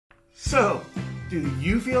So, do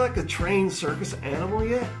you feel like a trained circus animal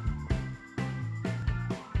yet?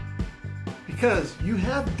 Because you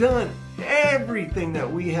have done everything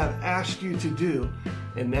that we have asked you to do,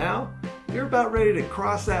 and now you're about ready to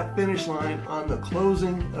cross that finish line on the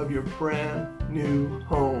closing of your brand new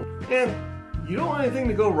home. And you don't want anything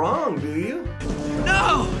to go wrong, do you?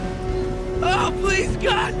 No! Oh, please,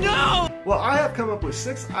 God, no! Well, I have come up with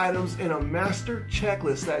 6 items in a master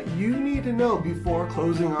checklist that you need to know before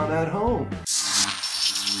closing on that home.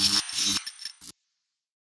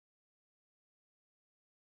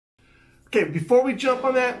 Okay, before we jump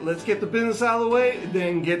on that, let's get the business out of the way,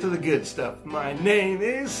 then get to the good stuff. My name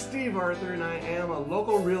is Steve Arthur, and I am a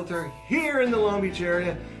local realtor here in the Long Beach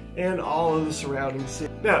area and all of the surrounding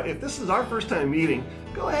cities. Now, if this is our first time meeting,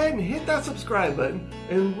 go ahead and hit that subscribe button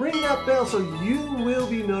and ring that bell so you will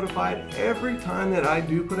be notified every time that I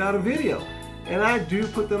do put out a video. And I do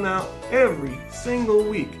put them out every single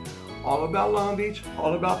week. All about Long Beach,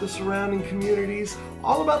 all about the surrounding communities,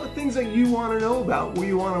 all about the things that you want to know about, where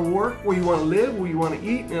you want to work, where you want to live, where you want to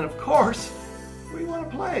eat, and of course, where you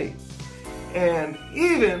want to play. And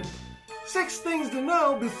even 6 things to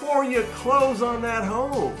know before you close on that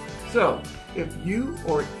home. So, if you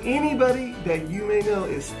or anybody that you may know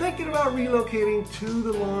is thinking about relocating to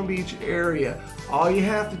the Long Beach area, all you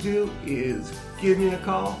have to do is give me a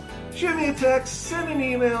call, shoot me a text, send an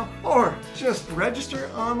email, or just register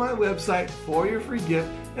on my website for your free gift,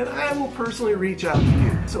 and I will personally reach out to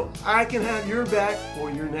you so I can have your back for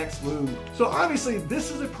your next move. So obviously this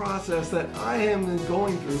is a process that I have been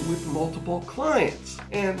going through with multiple clients,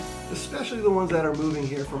 and especially the ones that are moving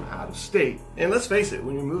here from out of state. And let's face it,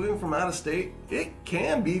 when you're moving from out of state, it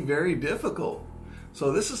can be very difficult.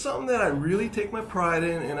 So this is something that I really take my pride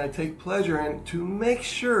in and I take pleasure in, to make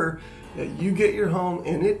sure that you get your home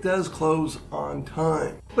and it does close on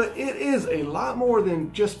time. But it is a lot more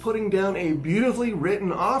than just putting down a beautifully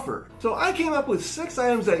written offer. So I came up with 6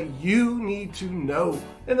 items that you need to know.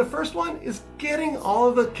 And the first one is getting all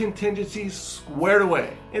of the contingencies squared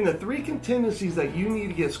away. And the 3 contingencies that you need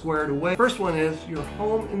to get squared away, first one is your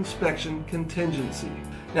home inspection contingency.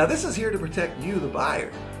 Now this is here to protect you, the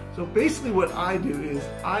buyer. So basically what I do is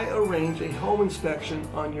I arrange a home inspection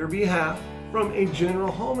on your behalf from a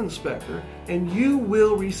general home inspector, and you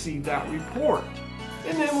will receive that report.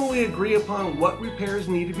 And then when we agree upon what repairs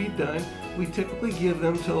need to be done, we typically give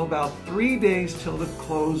them till about 3 days till the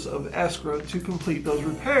close of escrow to complete those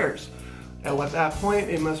repairs. And at that point,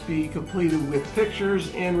 it must be completed with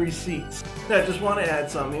pictures and receipts. Now, I just want to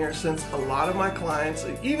add something here, since a lot of my clients,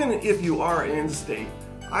 even if you are in state,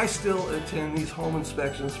 I still attend these home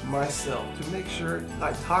inspections myself to make sure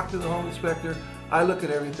I talk to the home inspector, I look at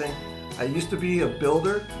everything. I used to be a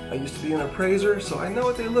builder, I used to be an appraiser, so I know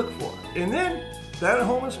what they look for. And then that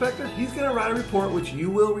home inspector, he's going to write a report which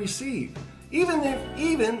you will receive, even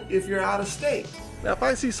if you're out of state. Now, if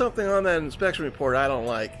I see something on that inspection report I don't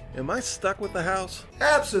like, am I stuck with the house?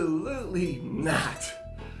 Absolutely not.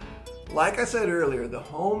 Like I said earlier, the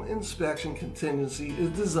home inspection contingency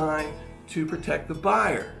is designed to protect the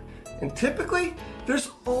buyer. And typically, there's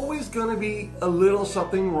always going to be a little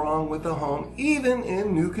something wrong with the home, even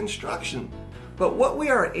in new construction. But what we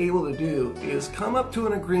are able to do is come up to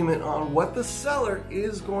an agreement on what the seller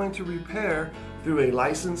is going to repair through a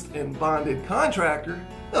licensed and bonded contractor.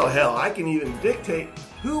 Oh hell, I can even dictate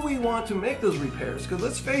who we want to make those repairs, because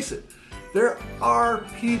let's face it, there are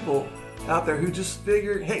people out there who just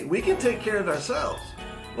figure, hey, we can take care of it ourselves.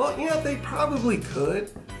 Well, you know, they probably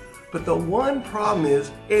could. But the one problem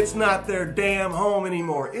is, it's not their damn home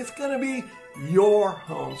anymore. It's gonna be your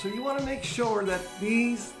home. So you wanna make sure that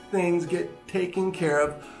these things get taken care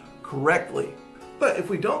of correctly. But if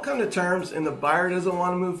we don't come to terms and the buyer doesn't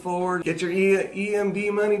wanna move forward, get your EMD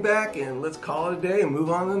money back and let's call it a day and move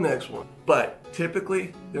on to the next one. But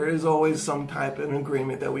typically, there is always some type of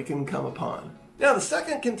agreement that we can come upon. Now, the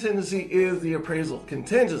second contingency is the appraisal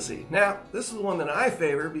contingency. Now, this is the one that I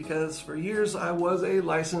favor because for years I was a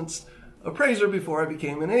licensed appraiser before I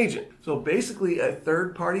became an agent. So basically, a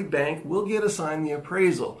third-party bank will get assigned the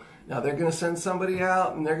appraisal. Now, they're going to send somebody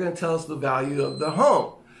out and they're going to tell us the value of the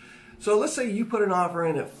home. So let's say you put an offer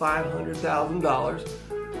in at $500,000,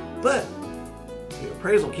 but the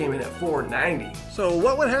appraisal came in at $490,000. So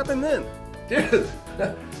what would happen then? Dude,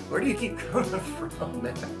 where do you keep coming from,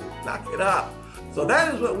 man? Knock it up. So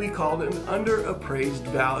that is what we call an underappraised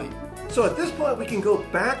value. So at this point, we can go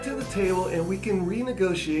back to the table and we can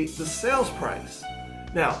renegotiate the sales price.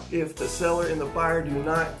 Now, if the seller and the buyer do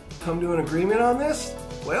not come to an agreement on this,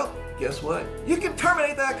 well, guess what? You can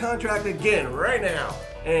terminate that contract again right now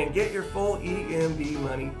and get your full EMD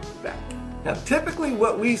money back. Now, typically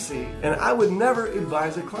what we see, and I would never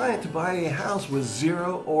advise a client to buy a house with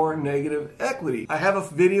zero or negative equity. I have a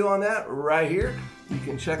video on that right here. You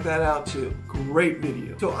can check that out too. Great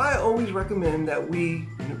video. So I always recommend that we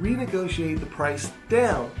renegotiate the price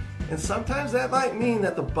down. And sometimes that might mean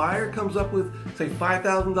that the buyer comes up with, say,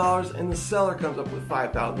 $5,000 and the seller comes up with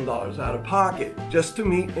 $5,000 out of pocket just to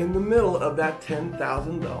meet in the middle of that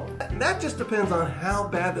 $10,000. That just depends on how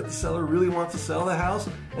bad that the seller really wants to sell the house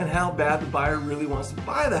and how bad the buyer really wants to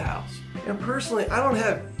buy the house. And personally, I don't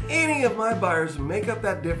have any of my buyers make up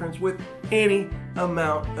that difference with any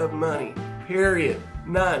amount of money. Period.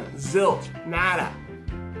 None. Zilch. Nada.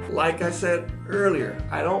 Like I said earlier,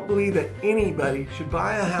 I don't believe that anybody should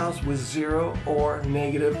buy a house with zero or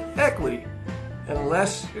negative equity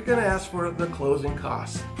unless you're going to ask for the closing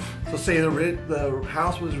costs. So say the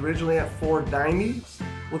house was originally at $490.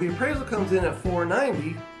 Well, the appraisal comes in at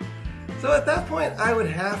 $490. So at that point, I would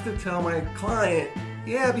have to tell my client,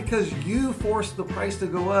 yeah, because you forced the price to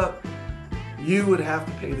go up, you would have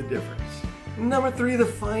to pay the difference. Number 3, the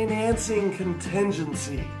financing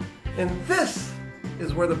contingency. And this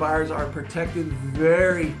is where the buyers are protected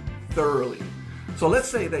very thoroughly. So let's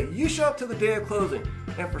say that you show up to the day of closing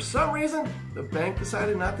and for some reason the bank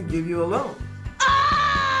decided not to give you a loan.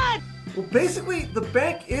 Well, basically the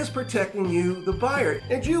bank is protecting you, the buyer,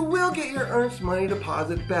 and you will get your earnest money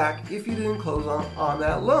deposit back if you didn't close on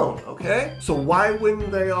that loan, okay? So why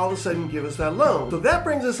wouldn't they all of a sudden give us that loan? So that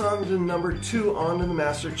brings us on to number 2 on the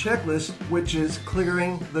master checklist, which is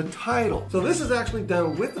clearing the title. So this is actually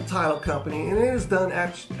done with the title company, and it is done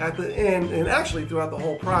at the end and actually throughout the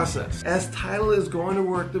whole process, as title is going to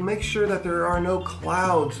work to make sure that there are no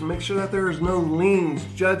clouds, to make sure that there is no liens,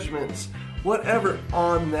 judgments, whatever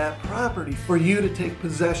on that property for you to take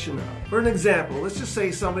possession of. For an example, let's just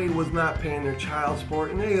say somebody was not paying their child support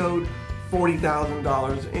and they owed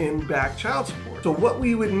 $40,000 in back child support. So what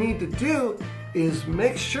we would need to do is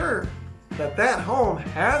make sure that that home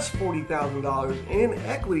has $40,000 in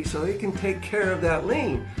equity so they can take care of that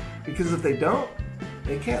lien. Because if they don't,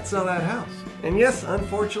 they can't sell that house. And yes,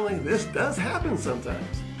 unfortunately, this does happen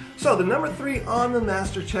sometimes. So the number 3 on the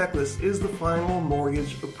master checklist is the final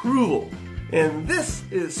mortgage approval. And this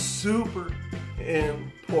is super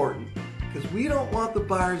important because we don't want the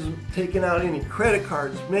buyers taking out any credit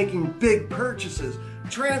cards, making big purchases,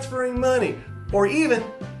 transferring money, or even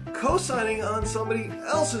co-signing on somebody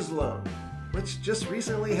else's loan, which just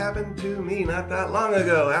recently happened to me not that long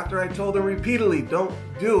ago after I told them repeatedly, don't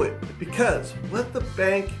do it. Because what the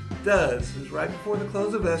bank does is right before the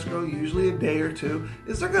close of escrow, usually a day or two,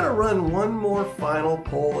 is they're going to run one more final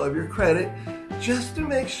poll of your credit just to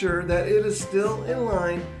make sure that it is still in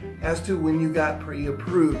line as to when you got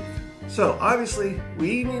pre-approved. So obviously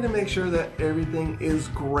we need to make sure that everything is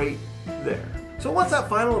great there. So once that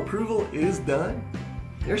final approval is done,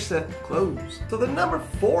 you're set to close. So the number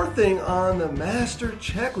 4 thing on the master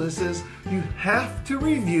checklist is you have to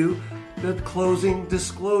review the closing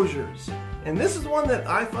disclosures. And this is one that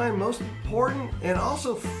I find most important and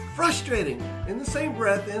also frustrating in the same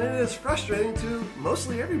breath, and it is frustrating to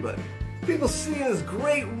mostly everybody. People see this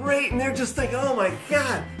great rate and they're just thinking, oh my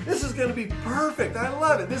God, this is gonna be perfect. I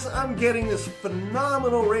love it. I'm getting this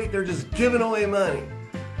phenomenal rate. They're just giving away money.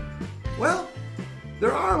 Well,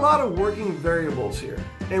 there are a lot of working variables here.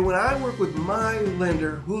 And when I work with my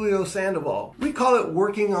lender, Julio Sandoval, we call it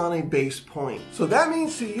working on a base point. So that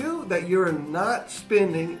means to you that you're not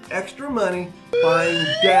spending extra money buying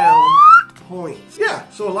down points. Yeah,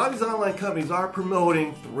 so a lot of these online companies are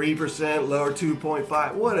promoting 3%, lower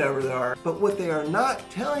 2.5, whatever they are. But what they are not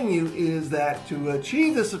telling you is that to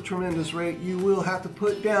achieve this tremendous rate, you will have to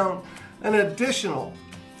put down an additional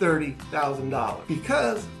 $30,000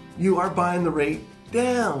 because you are buying the rate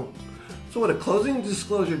down. So what a closing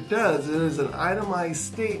disclosure does, it is an itemized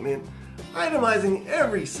statement itemizing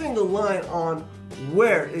every single line on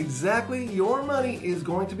where exactly your money is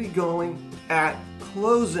going to be going at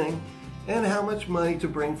closing and how much money to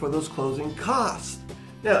bring for those closing costs.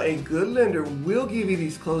 Now, a good lender will give you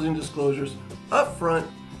these closing disclosures up front,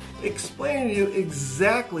 explaining to you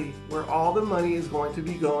exactly where all the money is going to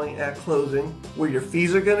be going at closing, where your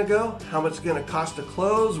fees are going to go, how much it's going to cost to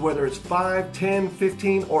close, whether it's 5, 10,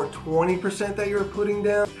 15, or 20% that you're putting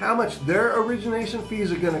down, how much their origination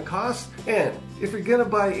fees are going to cost, and if you're going to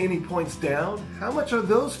buy any points down, how much are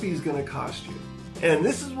those fees going to cost you? And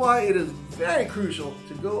this is why it is very crucial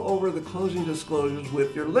to go over the closing disclosures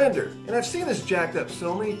with your lender. And I've seen this jacked up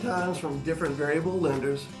so many times from different variable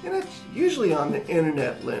lenders, and it's usually on the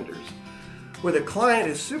internet lenders, where the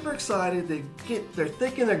client is super excited, they're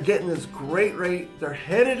thinking they're getting this great rate, they're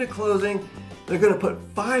headed to closing, They're going to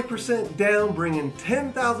put 5% down, bring in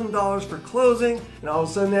 $10,000 for closing, and all of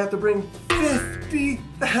a sudden they have to bring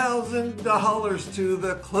 $50,000 to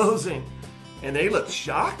the closing. And they look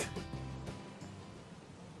shocked?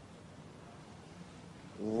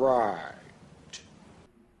 Right.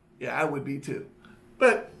 Yeah, I would be too.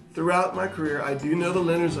 But throughout my career, I do know the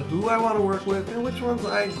lenders of who I want to work with and which ones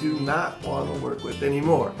I do not want to work with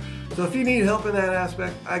anymore. So if you need help in that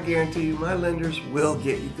aspect, I guarantee you my lenders will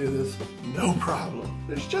get you through this, no problem.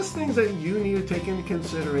 There's just things that you need to take into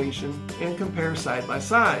consideration and compare side by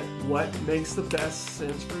side. What makes the best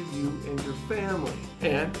sense for you and your family?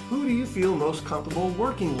 And who do you feel most comfortable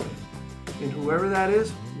working with? And whoever that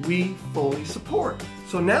is, we fully support.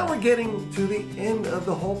 So now we're getting to the end of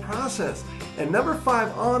the whole process. And number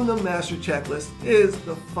 5 on the master checklist is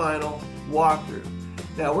the final walkthrough.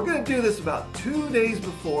 Now we're going to do this about 2 days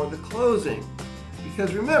before the closing,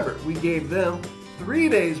 because remember, we gave them 3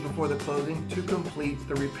 days before the closing to complete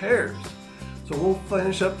the repairs. So we'll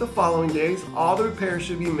finish up the following days. All the repairs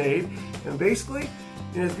should be made, and basically,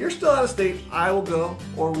 if you're still out of state, I will go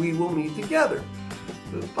or we will meet together.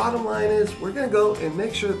 The bottom line is we're going to go and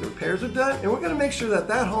make sure that the repairs are done, and we're going to make sure that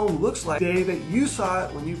that home looks like the day that you saw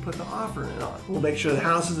it when you put the offer in on. We'll make sure the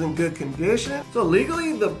house is in good condition. So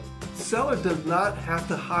legally, the seller does not have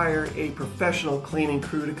to hire a professional cleaning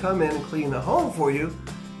crew to come in and clean the home for you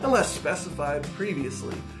unless specified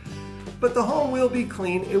previously. But the home will be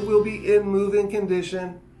clean, it will be in move-in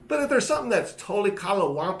condition. But if there's something that's totally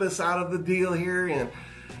calawampus out of the deal here, and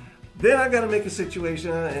then I got to make a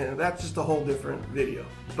situation, and that's just a whole different video.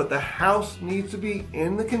 But the house needs to be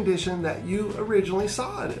in the condition that you originally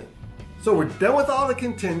saw it in. So we're done with all the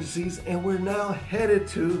contingencies, and we're now headed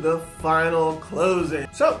to the final closing.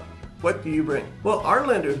 So what do you bring? Well, our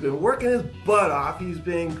lender's been working his butt off. He's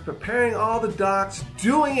been preparing all the docs,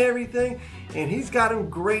 doing everything, and he's got them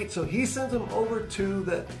great. So he sends them over to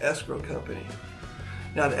the escrow company.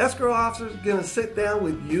 Now the escrow officer is going to sit down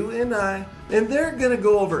with you and I, and they're going to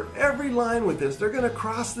go over every line with this. They're going to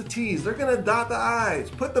cross the T's, they're going to dot the I's,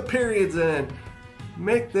 put the periods in,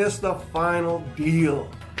 make this the final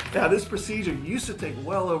deal. Now this procedure used to take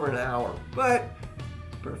well over an hour, but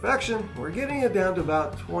perfection, we're getting it down to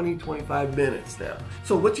about 20-25 minutes now.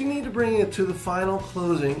 So what you need to bring it to the final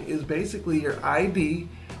closing is basically your ID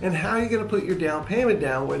and how you're going to put your down payment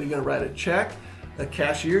down, whether you're going to write a check, a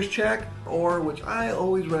cashier's check, or, which I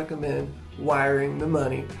always recommend, wiring the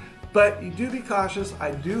money. But you do be cautious.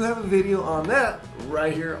 I do have a video on that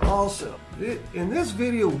right here also. In this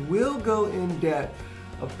video, we'll go in depth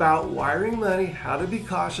about wiring money, how to be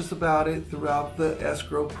cautious about it throughout the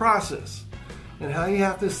escrow process, and how you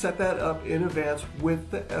have to set that up in advance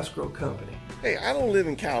with the escrow company. Hey, I don't live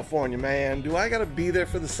in California, man. Do I gotta be there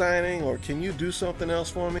for the signing, or can you do something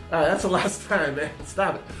else for me? All right, that's the last time, man.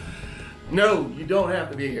 Stop it. No, you don't have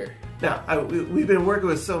to be here. Now, we've been working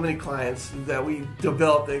with so many clients that we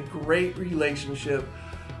developed a great relationship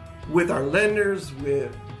with our lenders,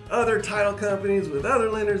 with other title companies, with other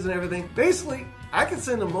lenders and everything. Basically, I can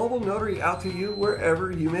send a mobile notary out to you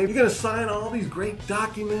wherever you may be. You're gonna sign all these great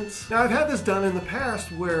documents. Now, I've had this done in the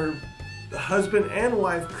past where the husband and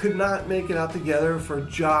wife could not make it out together for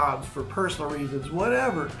jobs, for personal reasons,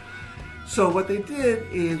 whatever. So what they did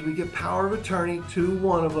is we get power of attorney to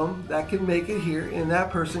one of them that can make it here, and that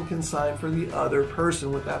person can sign for the other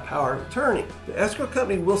person with that power of attorney. The escrow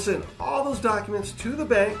company will send all those documents to the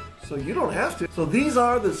bank, so you don't have to. So these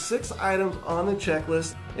are the 6 items on the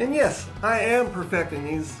checklist. And yes, I am perfecting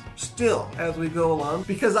these still as we go along,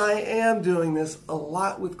 because I am doing this a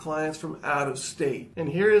lot with clients from out of state. And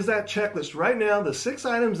here is that checklist right now, the 6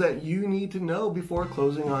 items that you need to know before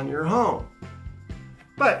closing on your home.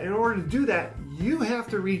 But in order to do that, you have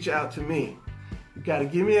to reach out to me. You've got to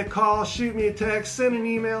give me a call, shoot me a text, send an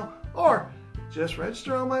email, or just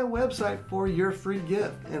register on my website for your free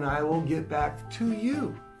gift, and I will get back to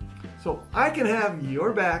you. So I can have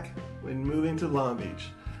your back when moving to Long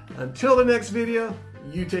Beach. Until the next video,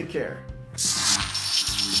 you take care.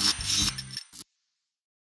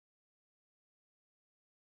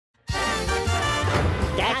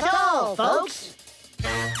 That's all, folks.